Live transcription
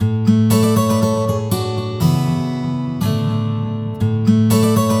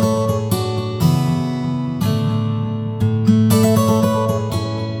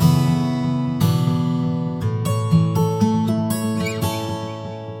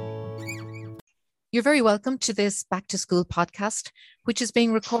You're very welcome to this Back to School podcast, which is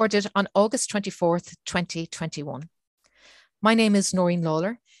being recorded on August 24th, 2021. My name is Noreen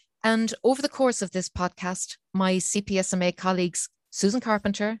Lawler, and over the course of this podcast, my CPSMA colleagues Susan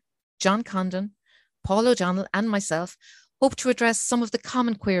Carpenter, John Condon, Paul O'Donnell, and myself hope to address some of the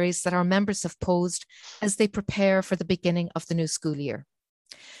common queries that our members have posed as they prepare for the beginning of the new school year.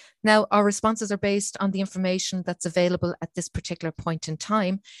 Now, our responses are based on the information that's available at this particular point in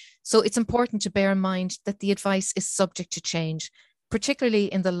time, so it's important to bear in mind that the advice is subject to change, particularly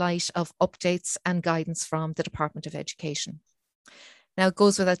in the light of updates and guidance from the Department of Education. Now, it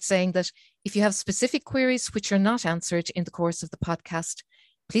goes without saying that if you have specific queries which are not answered in the course of the podcast,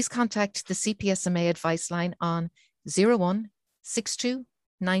 please contact the CPSMA advice line on 01 62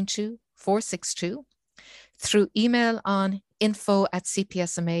 92 462, through email on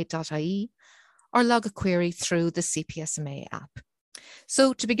info@cpsma.ie, or log a query through the CPSMA app.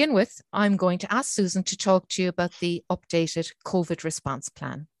 So to begin with, I'm going to ask Susan to talk to you about the updated COVID response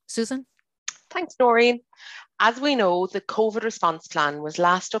plan. Susan? Thanks, Noreen. As we know, the COVID response plan was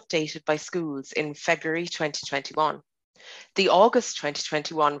last updated by schools in February 2021. The August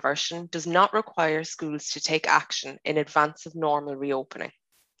 2021 version does not require schools to take action in advance of normal reopening.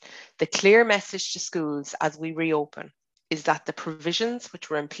 The clear message to schools as we reopen is that the provisions which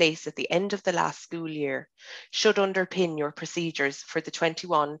were in place at the end of the last school year should underpin your procedures for the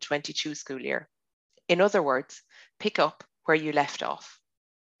 21-22 school year. In other words, pick up where you left off.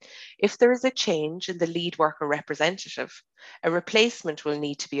 If there is a change in the lead worker representative, a replacement will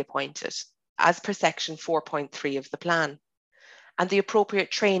need to be appointed, as per section 4.3 of the plan, and the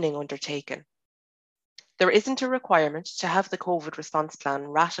appropriate training undertaken. There isn't a requirement to have the COVID response plan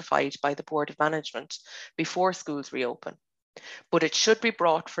ratified by the Board of Management before schools reopen, but it should be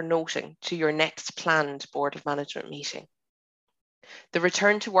brought for noting to your next planned Board of Management meeting. The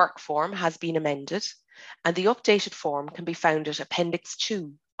return to work form has been amended, and the updated form can be found at Appendix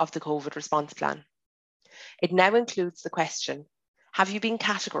 2 of the COVID response plan. It now includes the question, have you been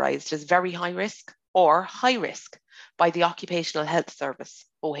categorised as very high risk or high risk by the Occupational Health Service,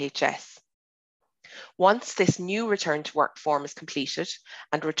 OHS? Once this new return to work form is completed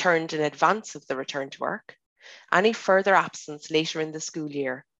and returned in advance of the return to work, any further absence later in the school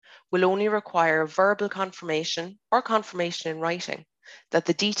year will only require verbal confirmation or confirmation in writing that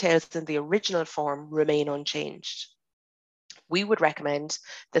the details in the original form remain unchanged. We would recommend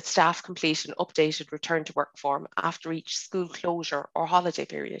that staff complete an updated return to work form after each school closure or holiday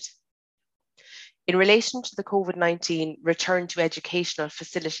period. In relation to the COVID-19 Return to Educational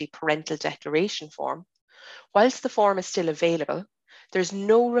Facility Parental Declaration form, whilst the form is still available, there's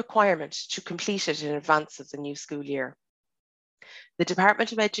no requirement to complete it in advance of the new school year. The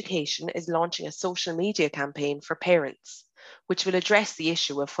Department of Education is launching a social media campaign for parents, which will address the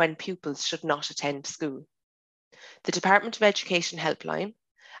issue of when pupils should not attend school. The Department of Education helpline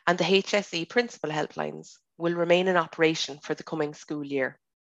and the HSE principal helplines will remain in operation for the coming school year.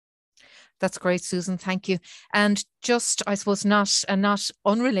 That's great, Susan. Thank you. And just, I suppose, not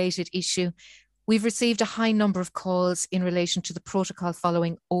unrelated issue, we've received a high number of calls in relation to the protocol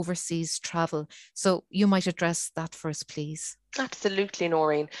following overseas travel. So you might address that for us, please. Absolutely,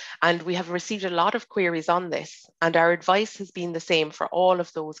 Noreen. And we have received a lot of queries on this, and our advice has been the same for all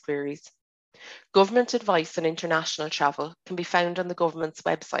of those queries. Government advice on international travel can be found on the government's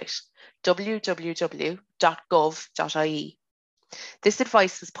website, www.gov.ie. This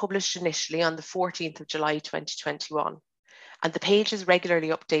advice was published initially on the 14th of July 2021, and the page is regularly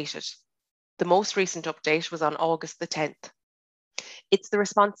updated. The most recent update was on August the 10th. It's the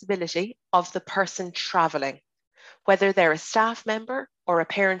responsibility of the person travelling, whether they're a staff member or a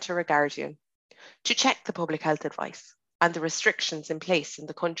parent or a guardian, to check the public health advice and the restrictions in place in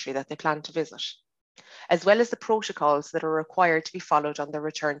the country that they plan to visit, as well as the protocols that are required to be followed on their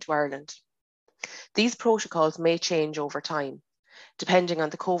return to Ireland. These protocols may change over time, depending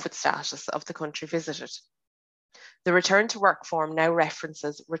on the COVID status of the country visited. The return to work form now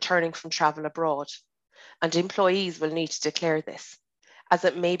references returning from travel abroad, and employees will need to declare this, as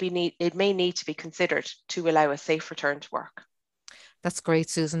it may need to be considered to allow a safe return to work. That's great,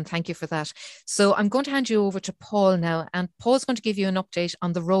 Susan. Thank you for that. So I'm going to hand you over to Paul now, and Paul's going to give you an update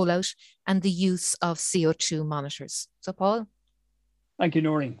on the rollout and the use of CO2 monitors. So Paul. Thank you,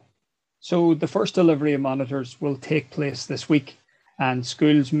 Noreen. So the first delivery of monitors will take place this week, and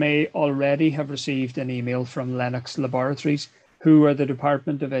schools may already have received an email from Lennox Laboratories, who are the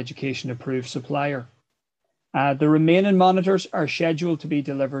Department of Education approved supplier. The remaining monitors are scheduled to be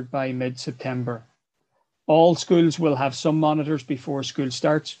delivered by mid-September. All schools will have some monitors before school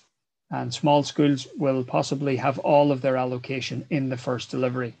starts, and small schools will possibly have all of their allocation in the first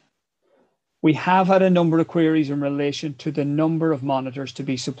delivery. We have had a number of queries in relation to the number of monitors to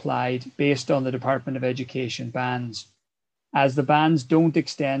be supplied based on the Department of Education bans, as the bans don't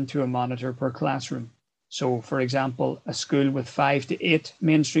extend to a monitor per classroom. So, for example, a school with 5 to 8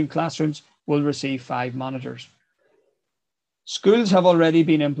 mainstream classrooms will receive 5 monitors. Schools have already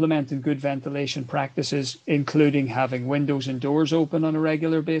been implementing good ventilation practices, including having windows and doors open on a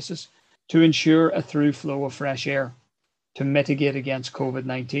regular basis to ensure a through flow of fresh air to mitigate against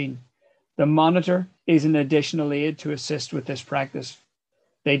COVID-19. The monitor is an additional aid to assist with this practice.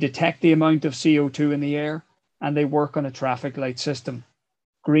 They detect the amount of CO2 in the air and they work on a traffic light system.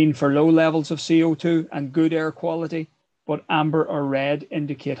 Green for low levels of CO2 and good air quality, but amber or red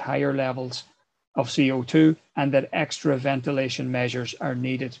indicate higher levels of CO2 and that extra ventilation measures are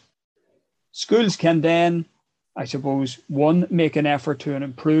needed. Schools can then, I suppose, one, make an effort to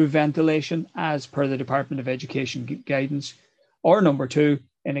improve ventilation as per the Department of Education guidance, or number two,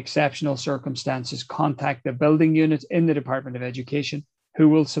 in exceptional circumstances, contact the building unit in the Department of Education who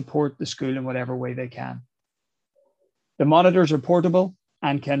will support the school in whatever way they can. The monitors are portable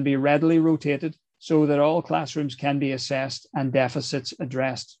and can be readily rotated so that all classrooms can be assessed and deficits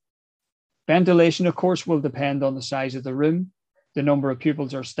addressed. Ventilation, of course, will depend on the size of the room, the number of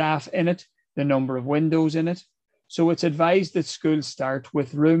pupils or staff in it, the number of windows in it. So it's advised that schools start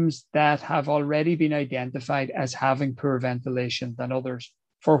with rooms that have already been identified as having poor ventilation than others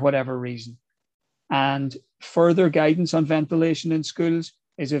for whatever reason. And further guidance on ventilation in schools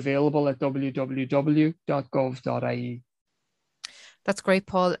is available at www.gov.ie. That's great,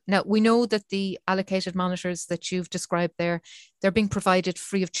 Paul. Now, we know that the allocated monitors that you've described there, they're being provided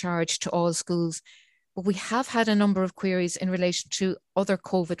free of charge to all schools. But we have had a number of queries in relation to other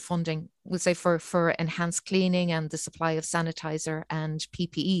COVID funding, we'll say for enhanced cleaning and the supply of sanitizer and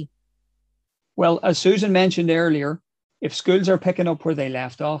PPE. Well, as Susan mentioned earlier, if schools are picking up where they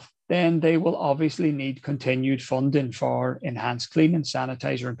left off, then they will obviously need continued funding for enhanced cleaning,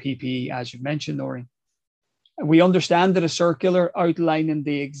 sanitizer and PPE, as you've mentioned, Noreen. We understand that a circular outlining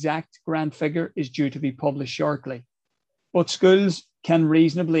the exact grant figure is due to be published shortly, but schools can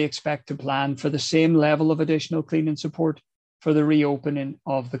reasonably expect to plan for the same level of additional cleaning support for the reopening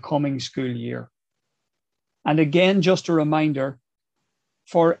of the coming school year. And again, just a reminder,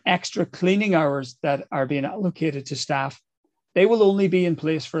 for extra cleaning hours that are being allocated to staff, they will only be in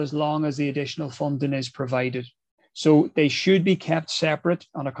place for as long as the additional funding is provided. So they should be kept separate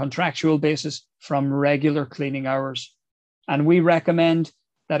on a contractual basis from regular cleaning hours. And we recommend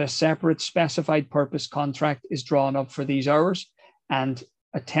that a separate specified purpose contract is drawn up for these hours, and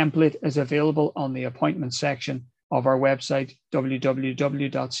a template is available on the appointments section of our website, www.cpsma.ie.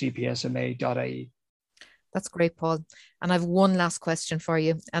 That's great, Paul. And I have one last question for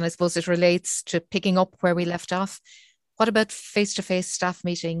you, and I suppose it relates to picking up where we left off. What about face-to-face staff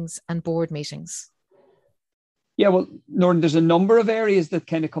meetings and board meetings? Yeah, well, Norton, there's a number of areas that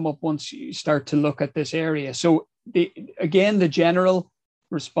kind of come up once you start to look at this area. So the general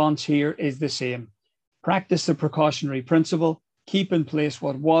response here is the same. Practice the precautionary principle. Keep in place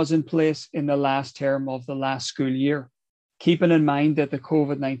what was in place in the last term of the last school year. Keeping in mind that the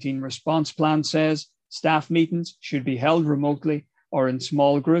COVID-19 response plan says staff meetings should be held remotely or in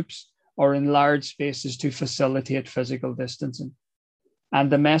small groups or in large spaces to facilitate physical distancing.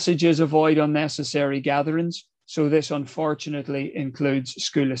 And the message is avoid unnecessary gatherings. So this unfortunately includes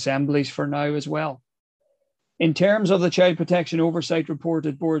school assemblies for now as well. In terms of the Child Protection Oversight Report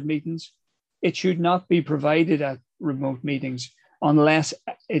at board meetings, it should not be provided at remote meetings unless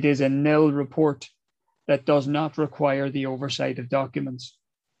it is a nil report that does not require the oversight of documents.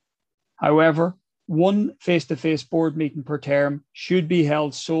 However, one face-to-face board meeting per term should be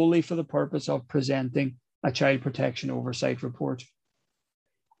held solely for the purpose of presenting a Child Protection Oversight Report.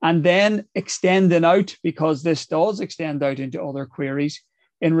 And then extending out, because this does extend out into other queries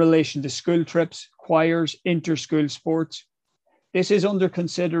in relation to school trips, choirs, inter-school sports. This is under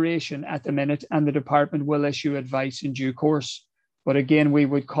consideration at the minute, and the department will issue advice in due course. But again, we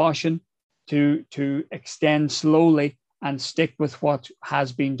would caution to extend slowly and stick with what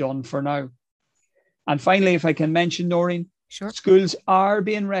has been done for now. And finally, if I can mention, Noreen, sure. Schools are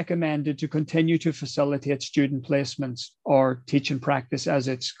being recommended to continue to facilitate student placements, or teaching practice as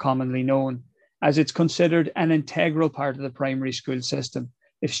it's commonly known, as it's considered an integral part of the primary school system.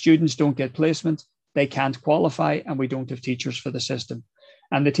 If students don't get placement, they can't qualify, and we don't have teachers for the system.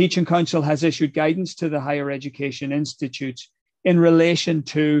 And the Teaching Council has issued guidance to the higher education institutes in relation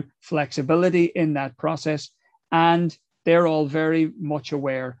to flexibility in that process. And they're all very much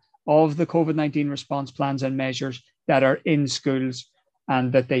aware of the COVID-19 response plans and measures that are in schools,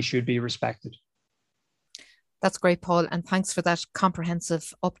 and that they should be respected. That's great, Paul, and thanks for that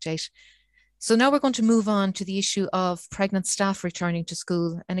comprehensive update. So now we're going to move on to the issue of pregnant staff returning to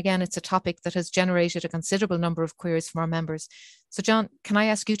school. And again, it's a topic that has generated a considerable number of queries from our members. So John, can I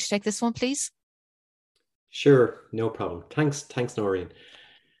ask you to take this one, please? Sure, no problem. Thanks, Noreen.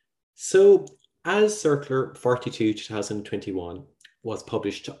 So as Circular 42/2021 was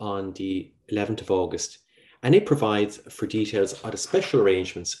published on the 11th of August, and it provides for details on the special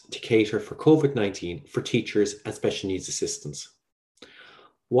arrangements to cater for COVID-19 for teachers and special needs assistants.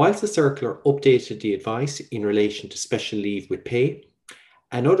 Whilst the circular updated the advice in relation to special leave with pay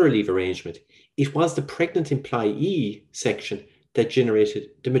and other leave arrangement, it was the pregnant employee section that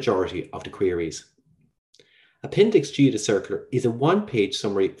generated the majority of the queries. Appendix G of the circular is a one-page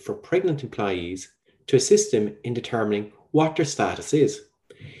summary for pregnant employees to assist them in determining what their status is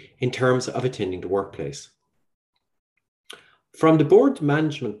in terms of attending the workplace. From the board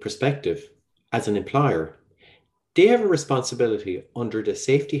management perspective, as an employer, they have a responsibility under the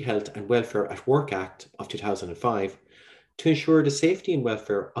Safety, Health and Welfare at Work Act of 2005 to ensure the safety and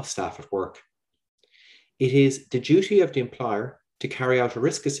welfare of staff at work. It is the duty of the employer to carry out a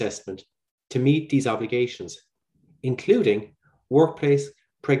risk assessment to meet these obligations, including workplace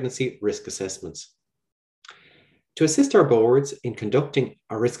pregnancy risk assessments. To assist our boards in conducting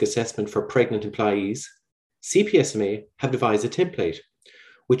a risk assessment for pregnant employees, CPSMA have devised a template,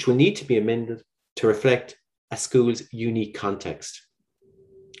 which will need to be amended to reflect a school's unique context.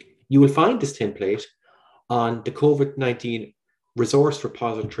 You will find this template on the COVID-19 resource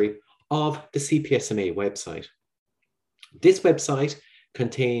repository of the CPSMA website. This website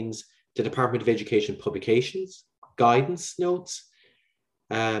contains the Department of Education publications, guidance notes,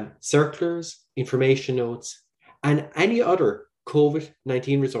 circulars, information notes, and any other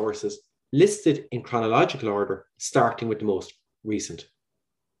COVID-19 resources listed in chronological order, starting with the most recent.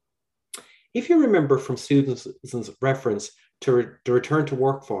 If you remember from Susan's reference to the return to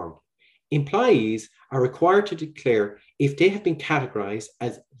work form, employees are required to declare if they have been categorized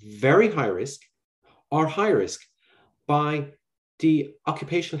as very high risk or high risk by the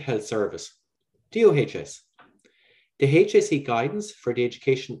Occupational Health Service, the OHS. The HSE guidance for the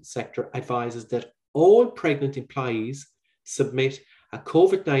education sector advises that all pregnant employees submit a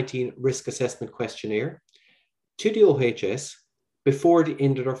COVID-19 risk assessment questionnaire to the OHS before the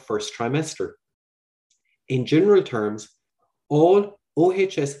end of their first trimester. In general terms, all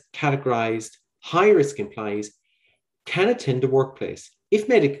OHS categorized high-risk employees can attend the workplace if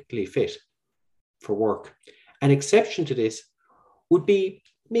medically fit for work. An exception to this would be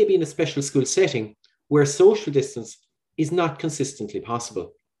maybe in a special school setting where social distance is not consistently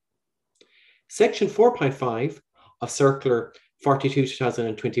possible. Section 4.5 of Circular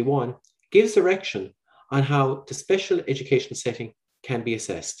 42/2021 gives direction on how the special education setting can be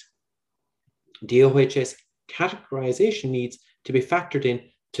assessed. The OHS categorization needs to be factored in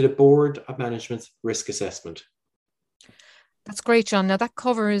to the Board of Management's risk assessment. That's great, John. Now that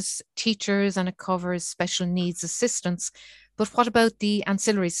covers teachers and it covers special needs assistants, but what about the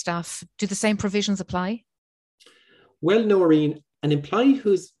ancillary staff? Do the same provisions apply? Well, Noreen, an employee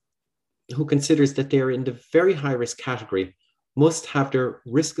who considers that they're in the very high risk category must have their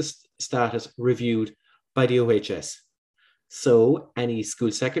risk status reviewed by the OHS. So any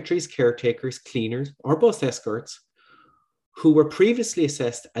school secretaries, caretakers, cleaners, or bus escorts who were previously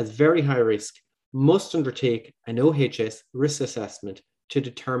assessed as very high risk must undertake an OHS risk assessment to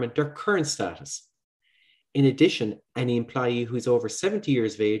determine their current status. In addition, any employee who is over 70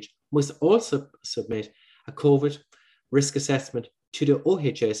 years of age must also submit a COVID risk assessment to the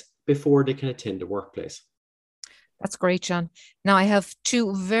OHS before they can attend the workplace. That's great, John. Now I have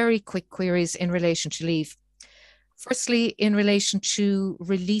two very quick queries in relation to leave. Firstly, in relation to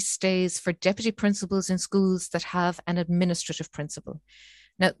release days for deputy principals in schools that have an administrative principal.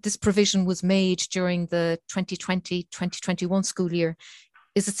 Now, this provision was made during the 2020-2021 school year.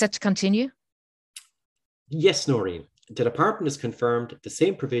 Is it set to continue? Yes, Noreen. The department has confirmed the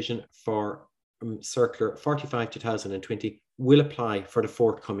same provision for Circular 45/2020 will apply for the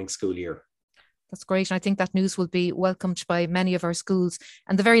forthcoming school year. That's great. And I think that news will be welcomed by many of our schools.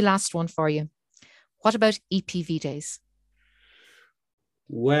 And the very last one for you. What about EPV days?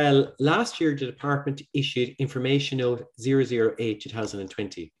 Well, last year, the department issued Information Note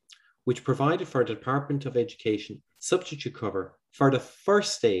 008/2020, which provided for the Department of Education substitute cover for the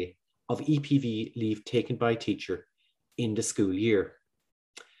first day of EPV leave taken by a teacher in the school year.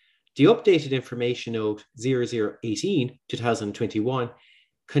 The updated Information Note 0018/2021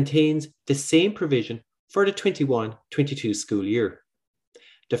 contains the same provision for the 21-22 school year.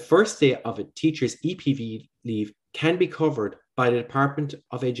 The first day of a teacher's EPV leave can be covered by the Department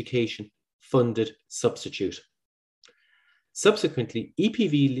of Education funded substitute. Subsequently,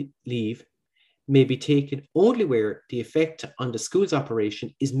 EPV leave may be taken only where the effect on the school's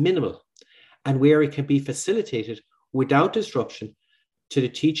operation is minimal and where it can be facilitated without disruption to the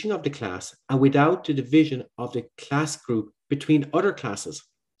teaching of the class and without the division of the class group between other classes.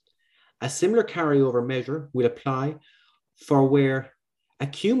 A similar carryover measure will apply for where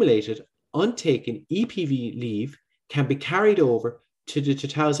accumulated untaken EPV leave can be carried over to the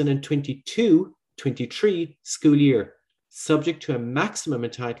 2022-23 school year, subject to a maximum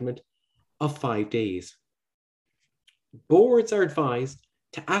entitlement of 5 days. Boards are advised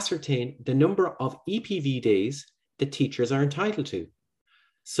to ascertain the number of EPV days the teachers are entitled to,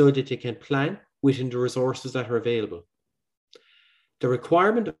 so that they can plan within the resources that are available. The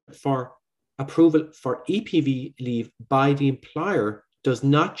requirement for approval for EPV leave by the employer does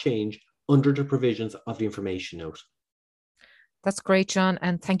not change under the provisions of the information note. That's great, John,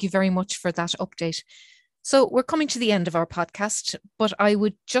 and thank you very much for that update. So we're coming to the end of our podcast, but I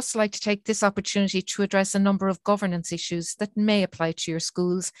would just like to take this opportunity to address a number of governance issues that may apply to your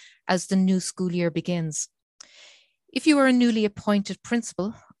schools as the new school year begins. If you are a newly appointed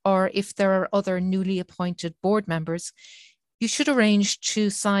principal, or if there are other newly appointed board members, you should arrange to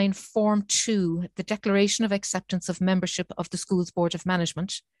sign Form 2, the Declaration of Acceptance of Membership of the School's Board of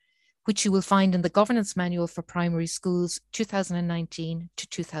Management, which you will find in the Governance Manual for Primary Schools 2019 to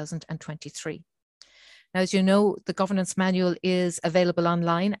 2023. Now, as you know, the Governance Manual is available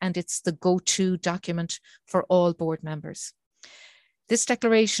online and it's the go-to document for all board members. This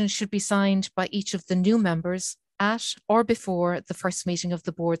declaration should be signed by each of the new members at or before the first meeting of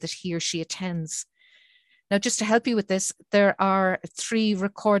the board that he or she attends. Now, just to help you with this, there are 3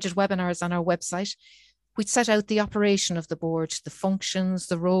 recorded webinars on our website which set out the operation of the board, the functions,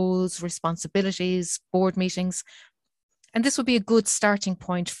 the roles, responsibilities, board meetings. And this would be a good starting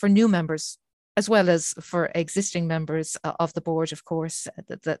point for new members, as well as for existing members of the board, of course.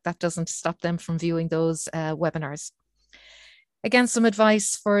 That doesn't stop them from viewing those webinars. Again, some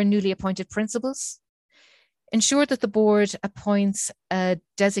advice for newly appointed principals. Ensure that the board appoints a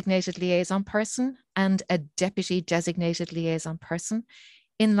designated liaison person and a deputy designated liaison person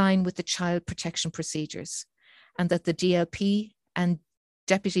in line with the child protection procedures, and that the DLP and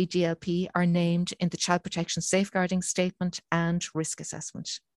deputy DLP are named in the child protection safeguarding statement and risk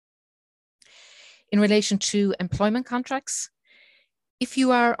assessment. In relation to employment contracts, if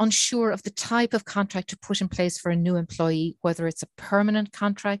you are unsure of the type of contract to put in place for a new employee, whether it's a permanent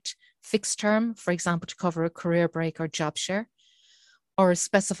contract, fixed term, for example, to cover a career break or job share, or a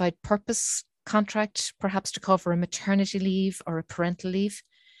specified purpose contract, perhaps to cover a maternity leave or a parental leave,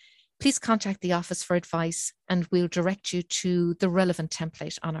 please contact the office for advice and we'll direct you to the relevant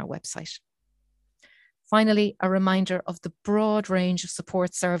template on our website. Finally, a reminder of the broad range of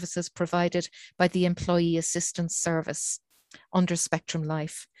support services provided by the Employee Assistance Service under Spectrum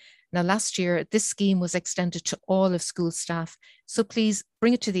Life. Now, last year, this scheme was extended to all of school staff, so please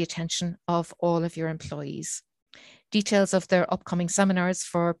bring it to the attention of all of your employees. Details of their upcoming seminars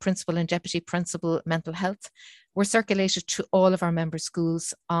for principal and deputy principal mental health were circulated to all of our member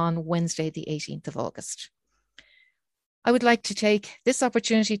schools on Wednesday, the 18th of August. I would like to take this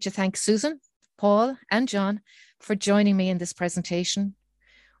opportunity to thank Susan, Paul, and John for joining me in this presentation.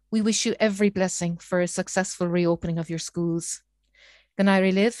 We wish you every blessing for a successful reopening of your schools.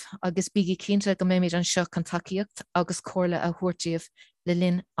 Ganairi liv, agus bigi cínta go méid an seo contaciacht agus cóla a thuairtíomh le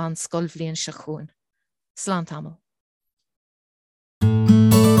linn an scolbhliain seo chuan. Slán tamil.